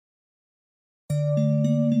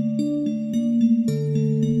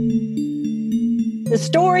The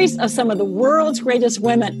stories of some of the world's greatest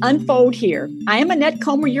women unfold here. I am Annette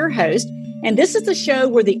Comer, your host, and this is the show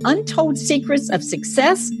where the untold secrets of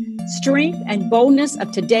success, strength, and boldness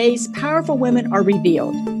of today's powerful women are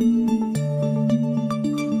revealed.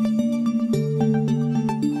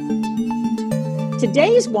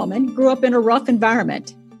 Today's woman grew up in a rough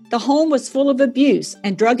environment. The home was full of abuse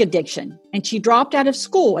and drug addiction, and she dropped out of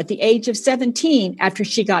school at the age of 17 after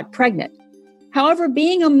she got pregnant. However,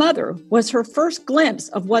 being a mother was her first glimpse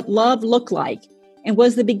of what love looked like and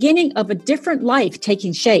was the beginning of a different life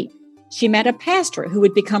taking shape. She met a pastor who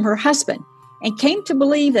would become her husband and came to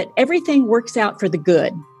believe that everything works out for the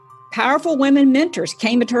good. Powerful women mentors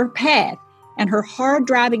came into her path, and her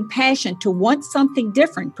hard-driving passion to want something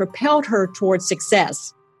different propelled her towards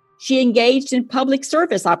success. She engaged in public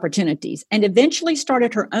service opportunities and eventually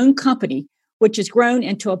started her own company, which has grown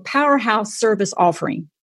into a powerhouse service offering.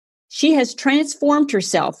 She has transformed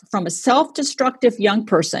herself from a self-destructive young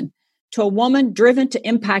person to a woman driven to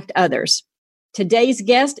impact others. Today's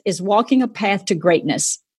guest is walking a path to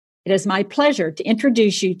greatness. It is my pleasure to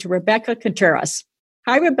introduce you to Rebecca Contreras.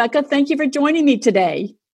 Hi, Rebecca. Thank you for joining me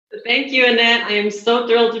today. Thank you, Annette. I am so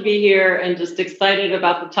thrilled to be here and just excited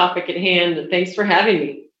about the topic at hand. And thanks for having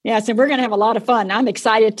me. Yes, and we're going to have a lot of fun. I'm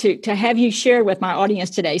excited to have you share with my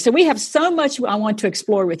audience today. So we have so much I want to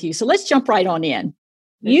explore with you. So let's jump right on in.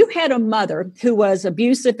 You had a mother who was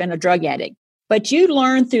abusive and a drug addict, but you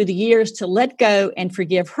learned through the years to let go and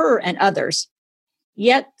forgive her and others.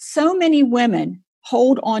 Yet so many women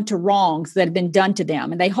hold on to wrongs that have been done to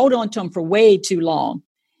them, and they hold on to them for way too long.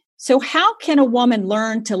 So how can a woman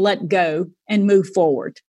learn to let go and move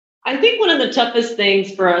forward? I think one of the toughest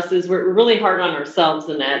things for us is we're really hard on ourselves,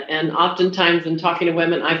 Annette. And oftentimes in talking to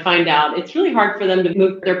women, I find out it's really hard for them to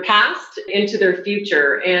move their past into their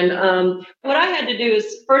future. And what I had to do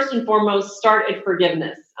is first and foremost, start at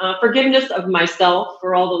forgiveness. Forgiveness of myself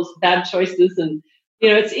for all those bad choices. And,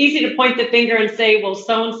 it's easy to point the finger and say, well,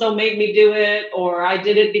 so-and-so made me do it, or I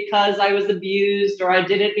did it because I was abused, or I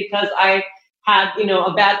did it because I had,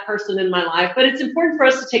 a bad person in my life. But it's important for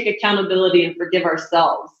us to take accountability and forgive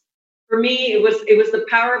ourselves. For me, it was the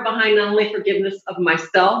power behind not only forgiveness of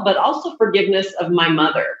myself, but also forgiveness of my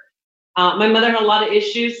mother. My mother had a lot of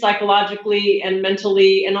issues psychologically and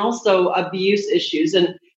mentally, and also abuse issues.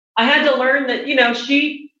 And I had to learn that,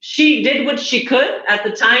 she did what she could at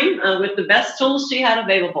the time with the best tools she had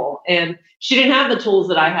available. And she didn't have the tools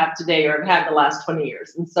that I have today or have had the last 20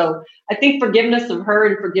 years. And so I think forgiveness of her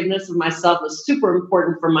and forgiveness of myself was super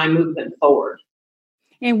important for my movement forward.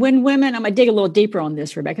 And when women, I'm going to dig a little deeper on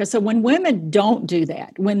this, Rebecca. So when women don't do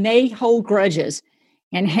that, when they hold grudges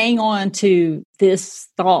and hang on to this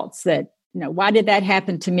thoughts that, why did that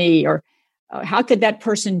happen to me? Or how could that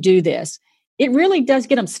person do this? It really does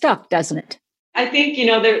get them stuck, doesn't it? I think,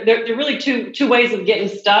 there are really two ways of getting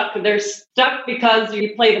stuck. They're stuck because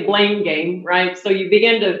you play the blame game, right? So you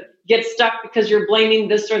begin to get stuck because you're blaming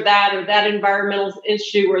this or that environmental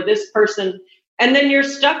issue or this person. And then you're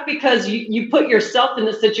stuck because you put yourself in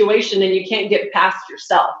the situation and you can't get past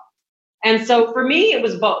yourself. And so for me, it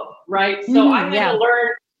was both, right? So I had to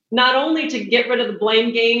learn not only to get rid of the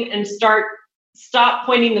blame game and stop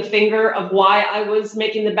pointing the finger of why I was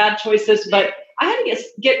making the bad choices, but I had to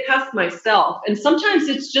get past myself. And sometimes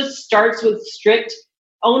it just starts with strict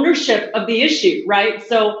ownership of the issue, right?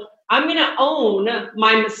 So I'm going to own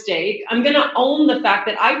my mistake. I'm going to own the fact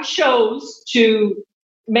that I chose to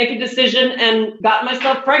make a decision and got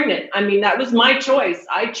myself pregnant. I mean, that was my choice.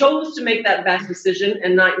 I chose to make that bad decision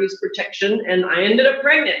and not use protection, and I ended up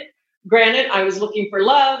pregnant. Granted, I was looking for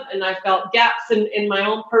love, and I felt gaps in my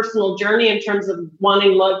own personal journey in terms of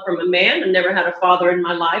wanting love from a man. I never had a father in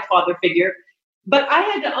my life, father figure. But I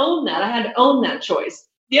had to own that. I had to own that choice.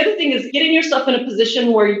 The other thing is getting yourself in a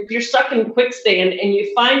position where you're stuck in quicksand and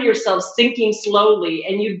you find yourself sinking slowly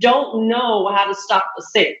and you don't know how to stop the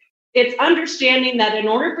sink. It's understanding that in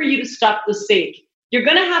order for you to stop the sink, you're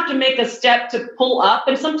going to have to make a step to pull up.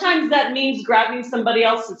 And sometimes that means grabbing somebody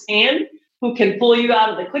else's hand who can pull you out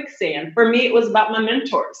of the quicksand. For me, it was about my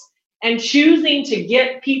mentors and choosing to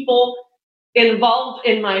get people involved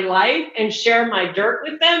in my life and share my dirt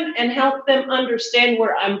with them and help them understand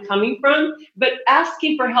where I'm coming from, but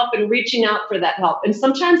asking for help and reaching out for that help. And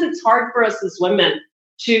sometimes it's hard for us as women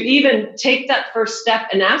to even take that first step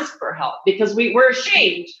and ask for help because we're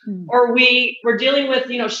ashamed or we're dealing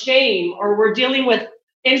with, shame, or we're dealing with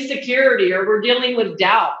insecurity, or we're dealing with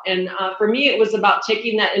doubt. And for me, it was about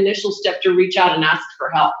taking that initial step to reach out and ask for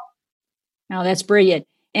help. Now, that's brilliant.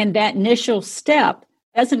 And that initial step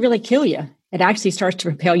doesn't really kill you. It actually starts to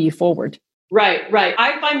propel you forward. Right, right.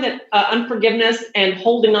 I find that unforgiveness and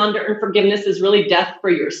holding on to unforgiveness is really death for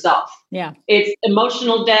yourself. Yeah. It's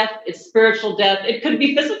emotional death, it's spiritual death, it could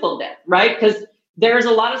be physical death, right? Because there's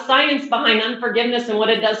a lot of science behind unforgiveness and what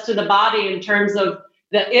it does to the body in terms of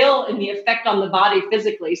the ill and the effect on the body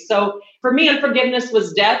physically. So for me, unforgiveness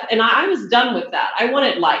was death, and I was done with that. I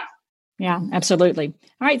wanted life. Yeah, absolutely.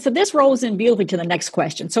 All right. So this rolls in beautifully to the next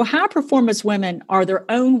question. So high performance women are their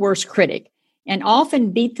own worst critic and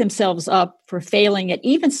often beat themselves up for failing at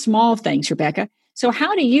even small things, Rebecca. So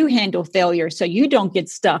how do you handle failure so you don't get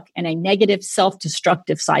stuck in a negative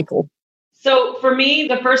self-destructive cycle? So for me,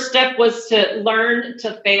 the first step was to learn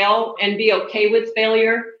to fail and be okay with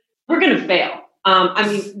failure. We're going to fail.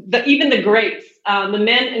 Even the greats, the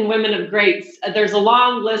men and women of greats, there's a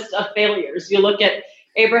long list of failures. You look at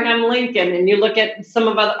Abraham Lincoln, and you look at some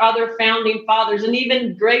of other founding fathers, and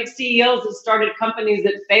even great CEOs that started companies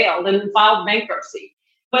that failed and filed bankruptcy.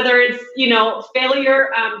 Whether it's, failure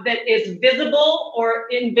that is visible or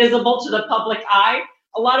invisible to the public eye.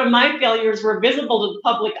 A lot of my failures were visible to the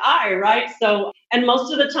public eye, right? So, and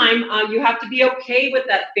most of the time, you have to be okay with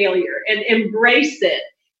that failure and embrace it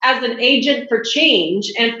as an agent for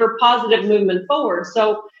change and for positive movement forward.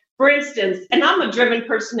 So, for instance, and I'm a driven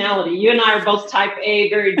personality. You and I are both type A,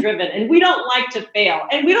 very driven, and we don't like to fail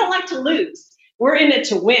and we don't like to lose. We're in it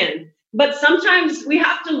to win. But sometimes we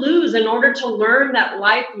have to lose in order to learn that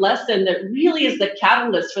life lesson that really is the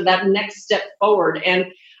catalyst for that next step forward. And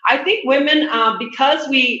I think women, because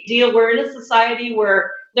we're in a society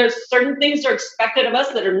where there's certain things are expected of us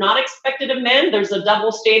that are not expected of men. There's a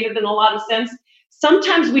double standard in a lot of sense.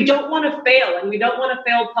 Sometimes we don't want to fail and we don't want to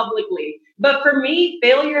fail publicly. But for me,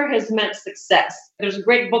 failure has meant success. There's a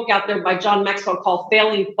great book out there by John Maxwell called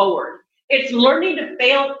Failing Forward. It's learning to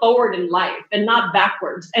fail forward in life and not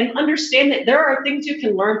backwards, and understand that there are things you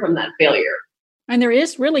can learn from that failure. And there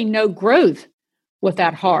is really no growth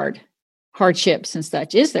without hardships and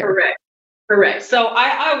such, is there? Correct. So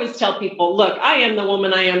I always tell people, look, I am the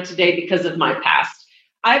woman I am today because of my past.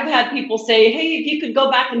 I've had people say, hey, if you could go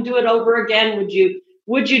back and do it over again, would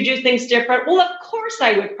you do things different? Well, of course,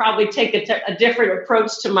 I would probably take a different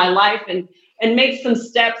approach to my life and make some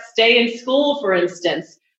steps, stay in school, for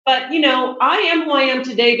instance. But, I am who I am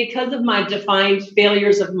today because of my defined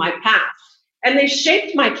failures of my past. And they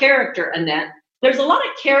shaped my character, Annette. There's a lot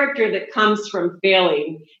of character that comes from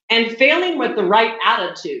failing, and failing with the right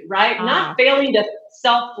attitude, right? Not failing to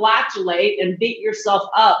self-flagellate and beat yourself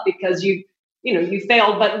up because you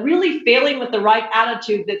failed, but really failing with the right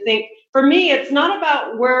attitude that for me, it's not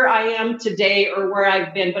about where I am today or where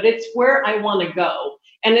I've been, but it's where I want to go.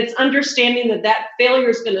 And it's understanding that failure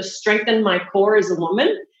is going to strengthen my core as a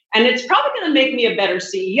woman. And it's probably going to make me a better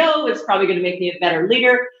CEO. It's probably going to make me a better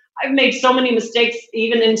leader. I've made so many mistakes,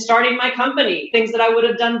 even in starting my company, things that I would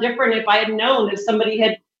have done different if I had known, if somebody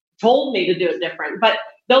had told me to do it different. But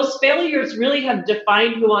those failures really have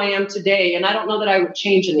defined who I am today. And I don't know that I would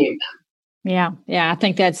change any of them. Yeah. I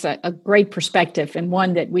think that's a great perspective, and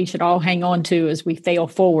one that we should all hang on to as we fail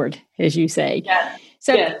forward, as you say. Yes.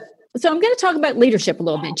 So I'm going to talk about leadership a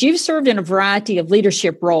little bit. You've served in a variety of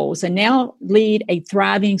leadership roles and now lead a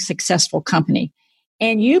thriving, successful company.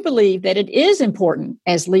 And you believe that it is important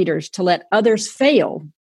as leaders to let others fail.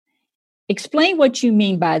 Explain what you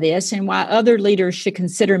mean by this and why other leaders should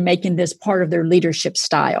consider making this part of their leadership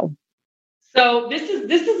style. So this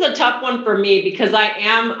is a tough one for me because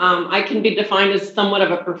I can be defined as somewhat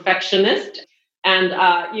of a perfectionist. And,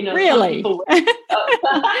 really?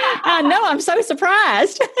 I know, I'm so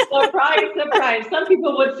surprised. Surprise. Some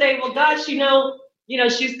people would say, well, gosh,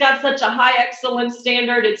 she's got such a high excellence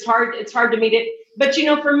standard. It's hard to meet it. But,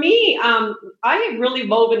 for me, I have really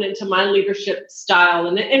woven into my leadership style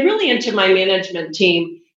and really into my management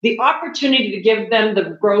team the opportunity to give them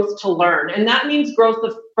the growth to learn. And that means growth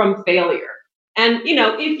from failure. And,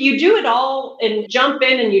 if you do it all and jump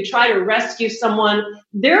in and you try to rescue someone,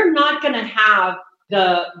 they're not going to have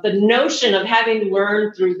the notion of having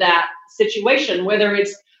learned through that situation, whether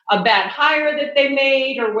it's a bad hire that they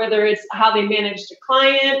made or whether it's how they managed a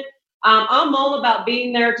client. I'm all about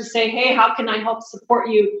being there to say, hey, how can I help support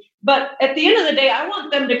you? But at the end of the day, I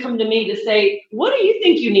want them to come to me to say, what do you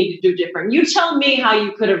think you need to do different? You tell me how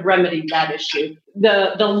you could have remedied that issue.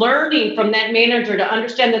 The learning from that manager to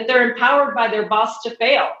understand that they're empowered by their boss to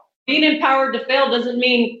fail. Being empowered to fail doesn't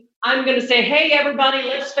mean I'm going to say, hey, everybody,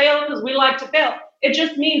 let's fail because we like to fail. It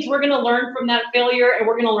just means we're going to learn from that failure and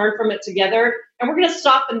we're going to learn from it together. And we're going to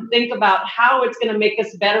stop and think about how it's going to make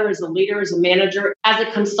us better as a leader, as a manager, as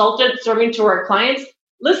a consultant serving to our clients.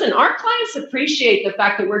 Listen, our clients appreciate the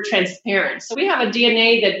fact that we're transparent. So we have a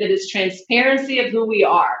DNA that is transparency of who we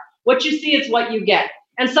are. What you see is what you get.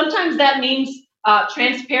 And sometimes that means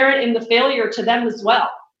transparent in the failure to them as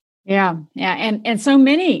well. Yeah. And so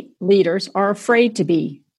many leaders are afraid to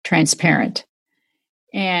be transparent.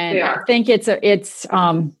 And I think it's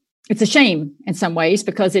a shame in some ways,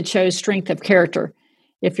 because it shows strength of character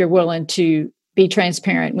if you're willing to be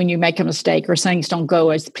transparent when you make a mistake or things don't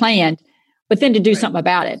go as planned, but then to do something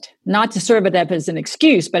about it, not to serve it up as an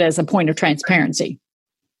excuse, but as a point of transparency.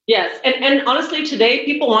 Yes. And honestly, today,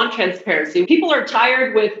 people want transparency. People are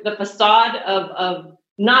tired with the facade of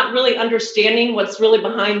not really understanding what's really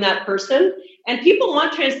behind that person. And people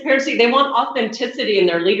want transparency. They want authenticity in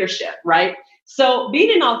their leadership, right? So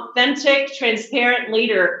being an authentic, transparent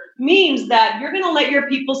leader means that you're going to let your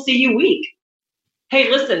people see you weak. Hey,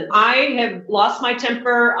 listen, I have lost my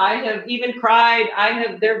temper. I have even cried.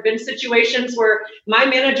 There have been situations where my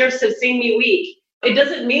managers have seen me weak. It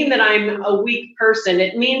doesn't mean that I'm a weak person.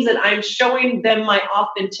 It means that I'm showing them my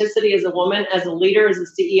authenticity as a woman, as a leader, as a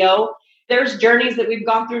CEO. There's journeys that we've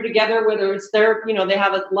gone through together, whether it's they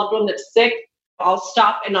have a loved one that's sick. I'll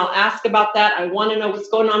stop and I'll ask about that. I want to know what's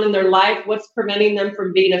going on in their life. What's preventing them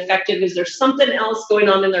from being effective? Is there something else going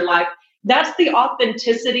on in their life? That's the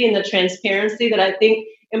authenticity and the transparency that I think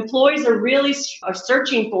employees are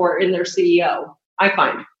searching for in their CEO, I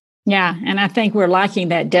find. Yeah. And I think we're lacking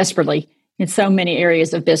that desperately in so many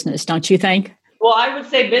areas of business, don't you think? Well, I would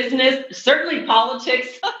say business, certainly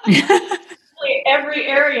politics. Every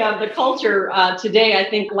area of the culture today, I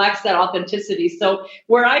think, lacks that authenticity. So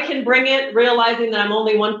where I can bring it, realizing that I'm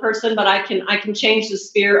only one person, but I can change the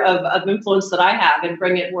sphere of influence that I have and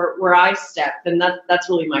bring it where I step. And that's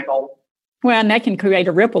really my goal. Well, and that can create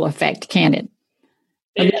a ripple effect, can it?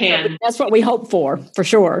 It can. That's what we hope for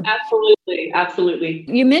sure. Absolutely. Absolutely.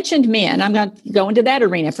 You mentioned men. I'm going to go into that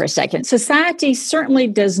arena for a second. Society certainly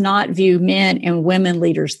does not view men and women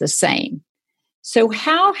leaders the same. So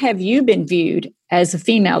how have you been viewed as a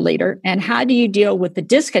female leader, and how do you deal with the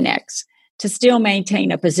disconnects to still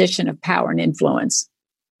maintain a position of power and influence?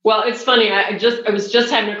 Well, it's funny. I was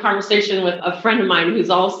just having a conversation with a friend of mine who's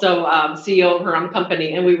also CEO of her own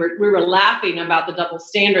company, and we were laughing about the double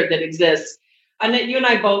standard that exists. And that you and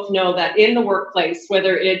I both know that in the workplace,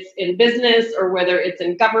 whether it's in business or whether it's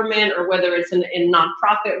in government or whether it's in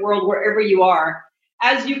nonprofit world, wherever you are,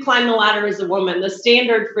 as you climb the ladder as a woman, the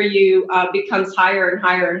standard for you becomes higher and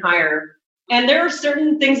higher and higher. And there are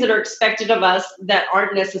certain things that are expected of us that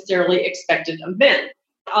aren't necessarily expected of men.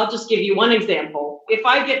 I'll just give you one example. If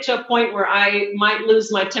I get to a point where I might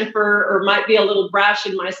lose my temper or might be a little brash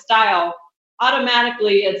in my style,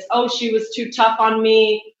 automatically it's, oh, she was too tough on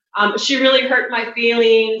me. She really hurt my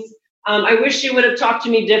feelings. I wish she would have talked to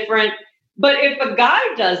me different. But if a guy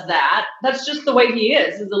does that, that's just the way he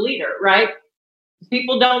is as a leader, right?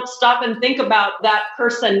 People don't stop and think about that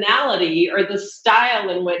personality or the style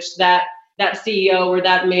in which that CEO or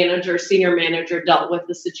that manager, senior manager dealt with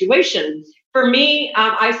the situation. For me,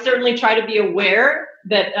 I certainly try to be aware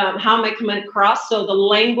that how am I coming across? So the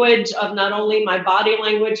language of not only my body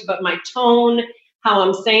language, but my tone, how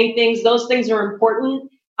I'm saying things, those things are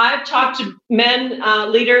important. I've talked to men,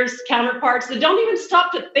 leaders, counterparts that don't even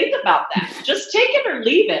stop to think about that. Just take it or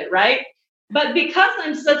leave it, right? But because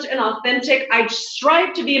I'm such an authentic, I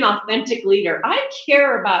strive to be an authentic leader. I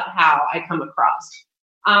care about how I come across.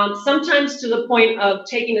 Sometimes to the point of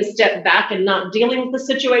taking a step back and not dealing with the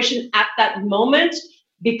situation at that moment.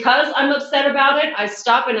 Because I'm upset about it, I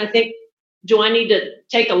stop and I think, do I need to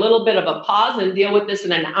take a little bit of a pause and deal with this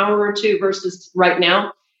in an hour or two versus right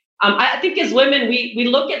now? I think as women, we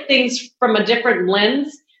look at things from a different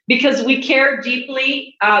lens because we care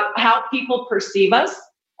deeply how people perceive us,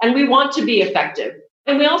 and we want to be effective.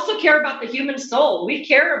 And we also care about the human soul. We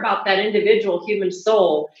care about that individual human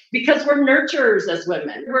soul because we're nurturers as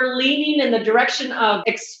women. We're leaning in the direction of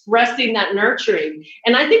expressing that nurturing.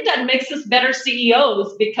 And I think that makes us better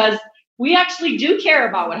CEOs because we actually do care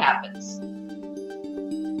about what happens.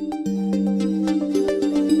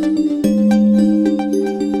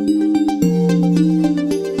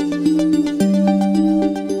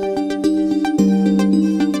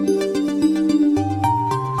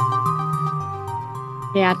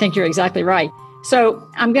 Yeah, I think you're exactly right. So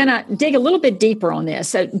I'm going to dig a little bit deeper on this.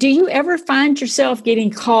 So do you ever find yourself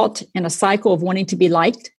getting caught in a cycle of wanting to be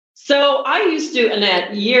liked? So I used to,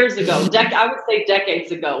 Annette, years ago, I would say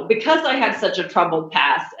decades ago, because I had such a troubled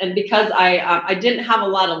past and because I didn't have a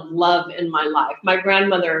lot of love in my life. My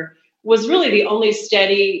grandmother was really the only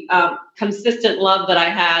steady, consistent love that I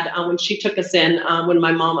had when she took us in, when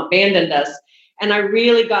my mom abandoned us. And I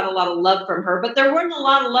really got a lot of love from her, but there wasn't a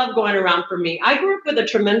lot of love going around for me. I grew up with a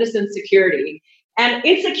tremendous insecurity, and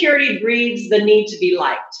insecurity breeds the need to be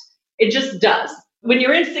liked. It just does. When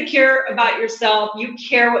you're insecure about yourself, you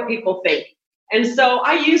care what people think. And so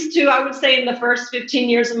I would say in the first 15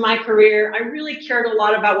 years of my career, I really cared a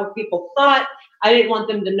lot about what people thought. I didn't want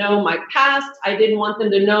them to know my past. I didn't want them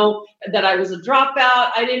to know that I was a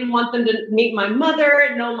dropout. I didn't want them to meet my mother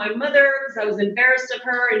and know my mother because I was embarrassed of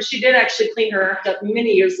her. And she did actually clean her act up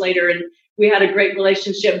many years later. And we had a great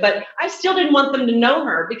relationship. But I still didn't want them to know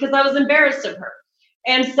her because I was embarrassed of her.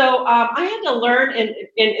 And so I had to learn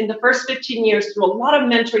in the first 15 years through a lot of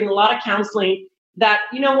mentoring, a lot of counseling that,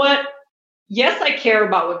 you know what? Yes, I care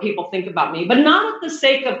about what people think about me, but not at the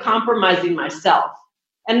sake of compromising myself.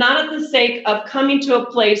 And not at the sake of coming to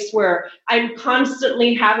a place where I'm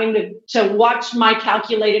constantly having to watch my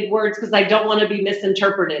calculated words because I don't want to be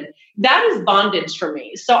misinterpreted. That is bondage for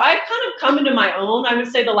me. So I've kind of come into my own, I would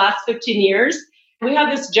say the last 15 years. We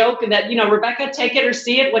have this joke that, Rebecca, take it or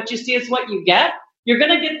see it. What you see is what you get. You're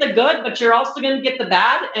going to get the good, but you're also going to get the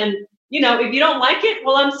bad. And, if you don't like it,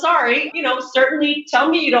 well, I'm sorry. Certainly tell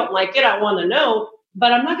me you don't like it. I want to know.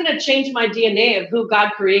 But I'm not going to change my DNA of who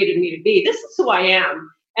God created me to be. This is who I am.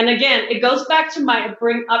 And again, it goes back to my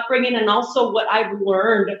upbringing and also what I've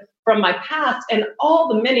learned from my past and all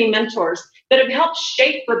the many mentors that have helped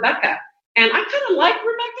shape Rebecca. And I kind of like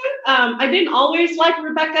Rebecca. I didn't always like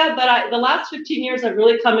Rebecca, but the last 15 years, I've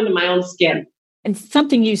really come into my own skin. And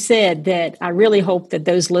something you said that I really hope that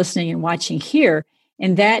those listening and watching hear,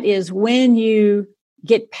 and that is when you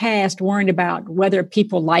get past worrying about whether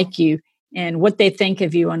people like you and what they think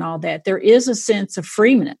of you and all that, there is a sense of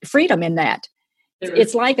freedom in that.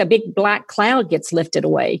 It's like a big black cloud gets lifted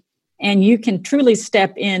away, and you can truly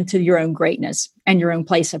step into your own greatness and your own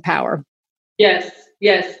place of power. Yes.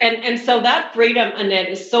 And so that freedom, Annette,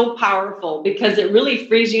 is so powerful because it really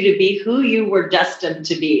frees you to be who you were destined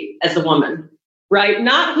to be as a woman, right?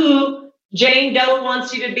 Not who Jane Doe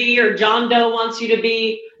wants you to be or John Doe wants you to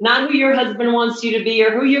be, not who your husband wants you to be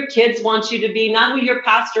or who your kids want you to be, not who your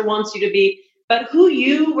pastor wants you to be, but who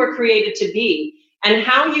you were created to be. And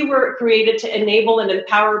how you were created to enable and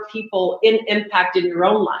empower people in impact in your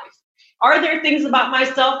own life. Are there things about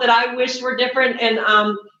myself that I wish were different and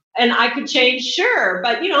I could change? Sure.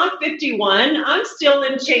 But, I'm 51. I'm still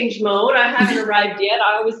in change mode. I haven't arrived yet.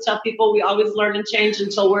 I always tell people we always learn and change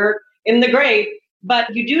until we're in the grave.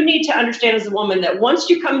 But you do need to understand as a woman that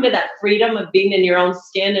once you come to that freedom of being in your own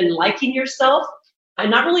skin and liking yourself, and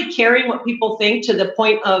not really caring what people think to the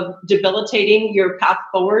point of debilitating your path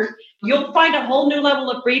forward, you'll find a whole new level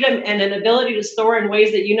of freedom and an ability to soar in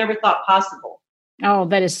ways that you never thought possible. Oh,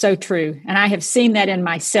 that is so true. And I have seen that in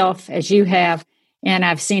myself as you have, and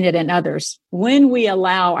I've seen it in others. When we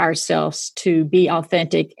allow ourselves to be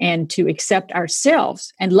authentic and to accept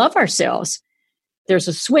ourselves and love ourselves, there's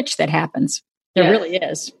a switch that happens. There really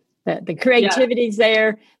is. The creativity is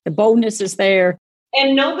there. The boldness is there.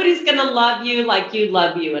 And nobody's going to love you like you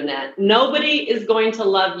love you, Annette. Nobody is going to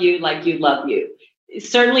love you like you love you.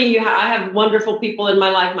 Certainly, I have wonderful people in my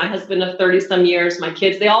life. My husband of 30-some years, my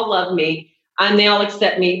kids, they all love me and they all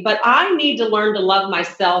accept me. But I need to learn to love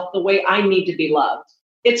myself the way I need to be loved.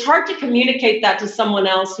 It's hard to communicate that to someone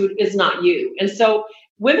else who is not you. And so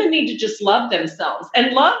women need to just love themselves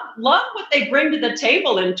and love what they bring to the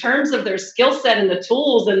table in terms of their skill set and the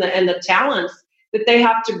tools and the talents that they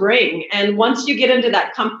have to bring. And once you get into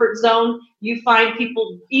that comfort zone, you find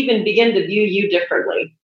people even begin to view you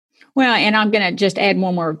differently. Well, and I'm going to just add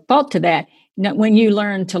one more thought to that. When you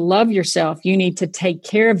learn to love yourself, you need to take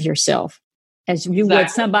care of yourself as you would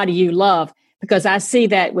somebody you love, because I see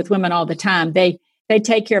that with women all the time. They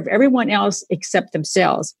take care of everyone else except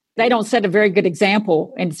themselves. They don't set a very good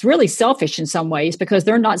example, and it's really selfish in some ways because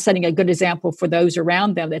they're not setting a good example for those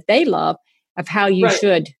around them that they love of how you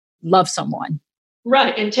should love someone.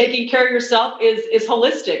 Right. And taking care of yourself is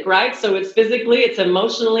holistic, right? So it's physically, it's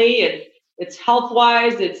emotionally, it's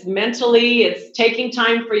health-wise, it's mentally, it's taking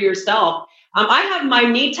time for yourself. I have my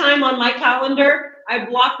me time on my calendar. I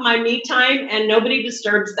block my me time and nobody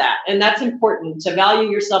disturbs that. And that's important to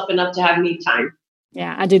value yourself enough to have me time.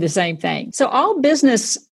 Yeah, I do the same thing. So all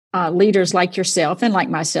business leaders like yourself and like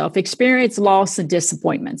myself experience loss and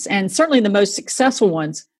disappointments. And certainly the most successful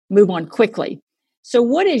ones move on quickly. So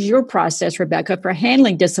what is your process, Rebecca, for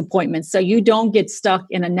handling disappointments so you don't get stuck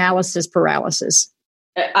in analysis paralysis?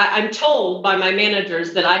 I'm told by my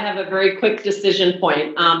managers that I have a very quick decision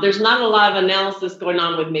point. There's not a lot of analysis going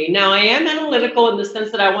on with me. Now, I am analytical in the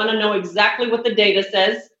sense that I want to know exactly what the data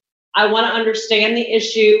says. I want to understand the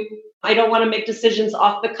issue. I don't want to make decisions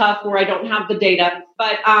off the cuff where I don't have the data.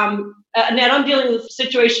 But Annette, I'm dealing with a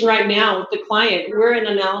situation right now with the client. We're in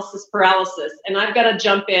analysis paralysis, and I've got to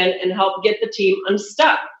jump in and help get the team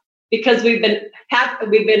unstuck. because we've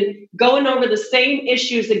been going over the same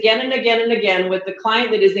issues again and again and again with the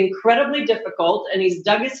client that is incredibly difficult, and he's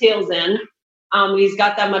dug his heels in. He's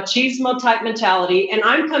got that machismo type mentality, and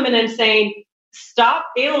I'm coming in saying, stop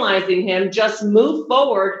analyzing him, just move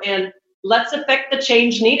forward and let's affect the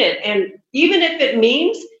change needed. And even if it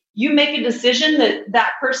means you make a decision that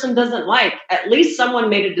that person doesn't like, at least someone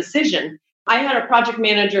made a decision. I had a project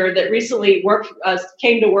manager that recently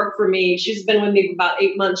came to work for me. She's been with me about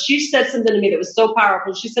 8 months. She said something to me that was so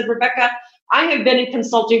powerful. She said, Rebecca, I have been in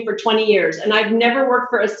consulting for 20 years, and I've never worked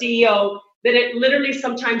for a CEO that it literally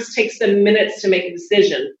sometimes takes them minutes to make a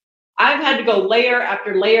decision. I've had to go layer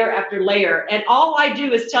after layer after layer. And all I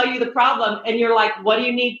do is tell you the problem. And you're like, what do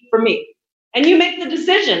you need from me? And you make the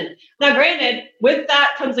decision. Now, granted, with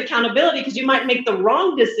that comes accountability, because you might make the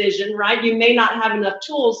wrong decision, right? You may not have enough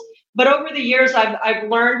tools. But over the years, I've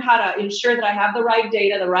learned how to ensure that I have the right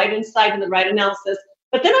data, the right insight, and the right analysis.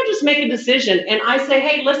 But then I just make a decision. And I say,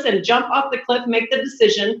 hey, listen, jump off the cliff, make the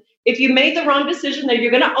decision. If you made the wrong decision, then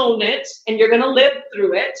you're going to own it and you're going to live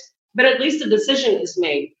through it. But at least a decision is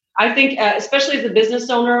made. I think, especially as a business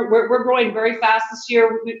owner, we're growing very fast this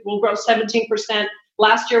year. We'll grow 17%.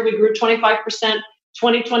 Last year, we grew 25%.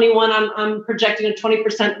 2021, I'm projecting a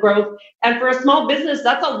 20% growth. And for a small business,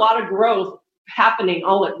 that's a lot of growth happening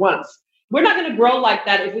all at once. We're not going to grow like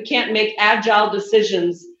that if we can't make agile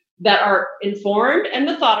decisions that are informed and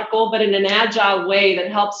methodical, but in an agile way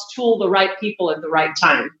that helps tool the right people at the right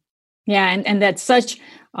time. Yeah, and that's such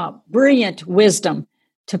brilliant wisdom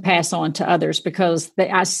to pass on to others, because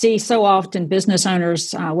I see so often business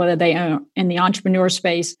owners, whether they are in the entrepreneur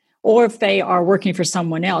space or if they are working for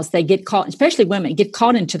someone else, they get caught, especially women, get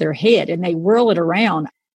caught into their head and they whirl it around.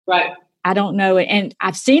 Right. I don't know. And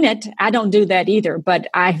I've seen it. I don't do that either, but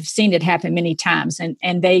I've seen it happen many times,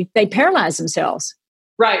 and they paralyze themselves.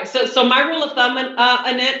 Right. So my rule of thumb,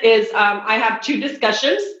 Annette, is I have 2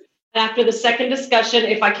 discussions. And after the second discussion,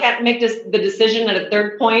 if I can't make the decision at a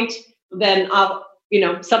third point, then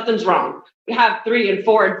something's wrong. We have 3 and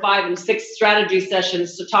 4 and 5 and 6 strategy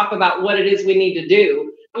sessions to talk about what it is we need to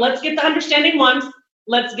do. Let's get the understanding once.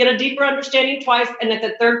 Let's get a deeper understanding twice. And at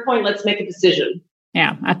the third point, let's make a decision.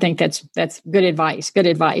 Yeah, I think that's good advice. Good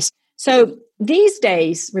advice. So these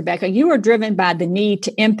days, Rebecca, you are driven by the need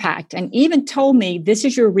to impact, and even told me this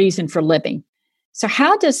is your reason for living. So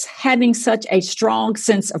how does having such a strong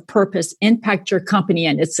sense of purpose impact your company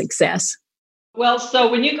and its success? Well, so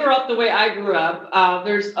when you grow up the way I grew up,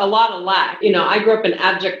 there's a lot of lack. I grew up in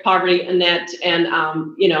abject poverty, Annette, and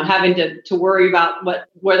having to worry about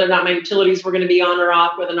whether or not my utilities were going to be on or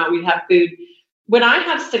off, whether or not we'd have food. When I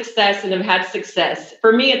have success and have had success,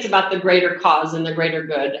 for me, it's about the greater cause and the greater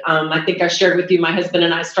good. I think I shared with you, my husband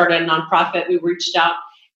and I started a nonprofit. We reached out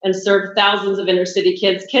and served thousands of inner city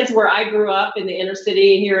kids where I grew up in the inner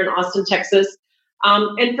city here in Austin, Texas.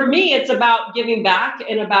 And for me, it's about giving back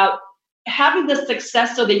and about having the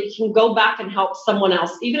success so that you can go back and help someone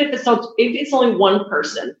else, even if it's only one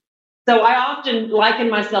person. So I often liken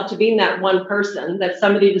myself to being that one person that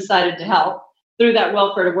somebody decided to help through that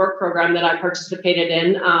welfare to work program that I participated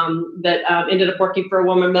in, that ended up working for a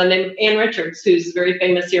woman named Ann Richards, who's very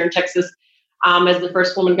famous here in Texas as the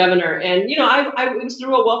first woman governor. And, I was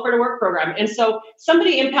through a welfare to work program. And so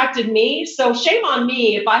somebody impacted me. So shame on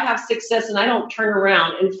me if I have success and I don't turn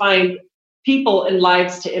around and find people and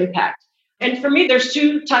lives to impact. And for me, there's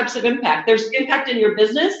 2 types of impact. There's impact in your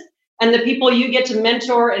business and the people you get to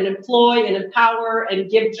mentor and employ and empower and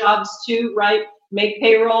give jobs to, right? Make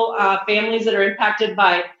payroll, families that are impacted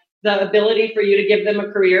by the ability for you to give them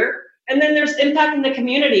a career. And then there's impact in the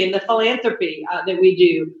community and the philanthropy that we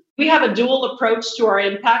do. We have a dual approach to our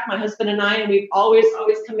impact, my husband and I, and we've always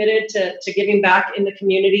committed to giving back in the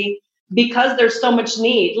community because there's so much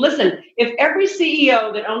need. Listen, if every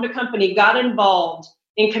CEO that owned a company got involved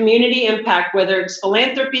in community impact, whether it's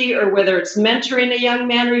philanthropy or whether it's mentoring a young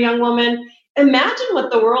man or young woman, imagine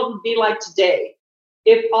what the world would be like today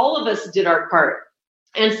if all of us did our part.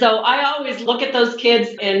 And so I always look at those kids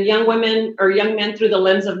and young women or young men through the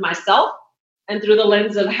lens of myself and through the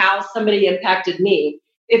lens of how somebody impacted me.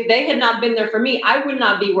 If they had not been there for me, I would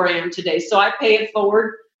not be where I am today. So I pay it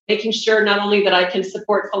forward, making sure not only that I can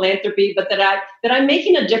support philanthropy, but that I'm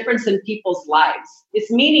making a difference in people's lives. It's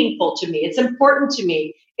meaningful to me. It's important to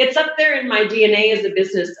me. It's up there in my DNA as a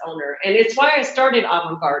business owner. And it's why I started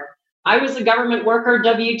Avant-Garde. I was a government worker,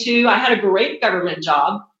 W-2. I had a great government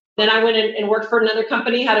job. Then I went and worked for another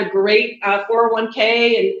company, had a great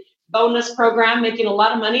 401k and bonus program, making a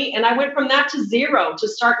lot of money. And I went from that to zero to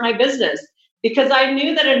start my business because I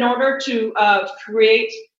knew that in order to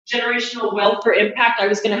create generational wealth for impact, I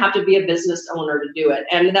was going to have to be a business owner to do it.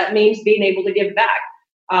 And that means being able to give back.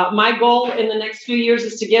 My goal in the next few years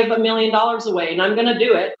is to give $1 million away, and I'm going to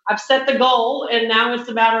do it. I've set the goal, and now it's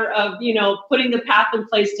a matter of, putting the path in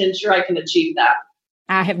place to ensure I can achieve that.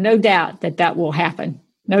 I have no doubt that will happen.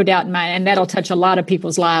 No doubt in mind. And that'll touch a lot of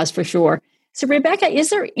people's lives for sure. So, Rebecca, is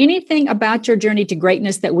there anything about your journey to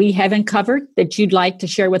greatness that we haven't covered that you'd like to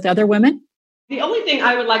share with other women? The only thing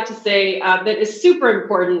I would like to say that is super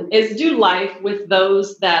important is do life with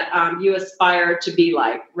those that you aspire to be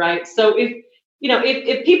like, right? So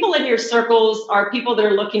if people in your circles are people that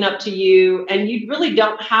are looking up to you and you really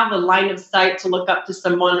don't have a line of sight to look up to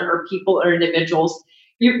someone or people or individuals,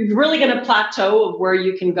 you're really going to plateau of where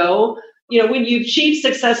you can go. When you achieve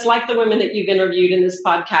success, like the women that you've interviewed in this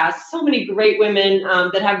podcast, so many great women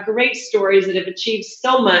that have great stories that have achieved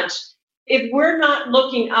so much. If we're not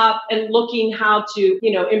looking up and looking how to,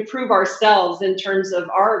 improve ourselves in terms of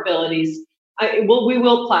our abilities, we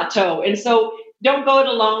will plateau. And so don't go it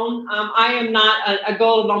alone. I am not a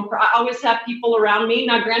go it alone. I always have people around me.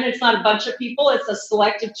 Now, granted, it's not a bunch of people. It's a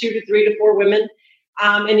select of 2 to 3 to 4 women,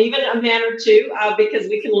 and even a man or two, because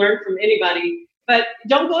we can learn from anybody. But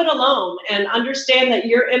don't go it alone, and understand that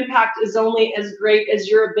your impact is only as great as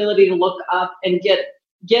your ability to look up and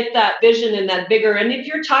get that vision and that bigger. And if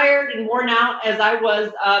you're tired and worn out, as I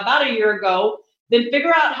was about a year ago, then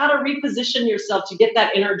figure out how to reposition yourself to get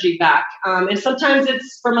that energy back. And sometimes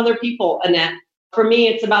it's from other people, Annette. For me,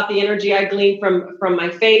 it's about the energy I glean from my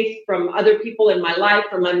faith, from other people in my life,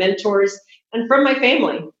 from my mentors, and from my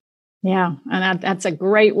family. Yeah, and that's a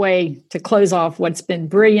great way to close off what's been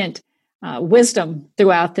brilliant wisdom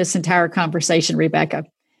throughout this entire conversation, Rebecca.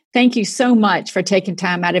 Thank you so much for taking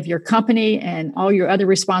time out of your company and all your other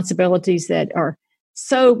responsibilities that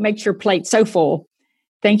makes your plate so full.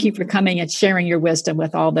 Thank you for coming and sharing your wisdom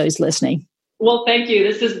with all those listening. Well, thank you.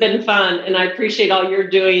 This has been fun, and I appreciate all you're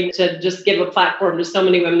doing to just give a platform to so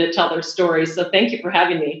many women to tell their stories. So thank you for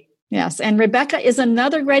having me. Yes, and Rebecca is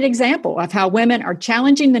another great example of how women are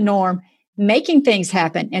challenging the norm, making things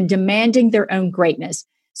happen, and demanding their own greatness.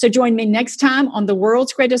 So join me next time on the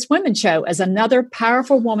World's Greatest Women Show as another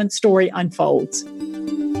powerful woman's story unfolds.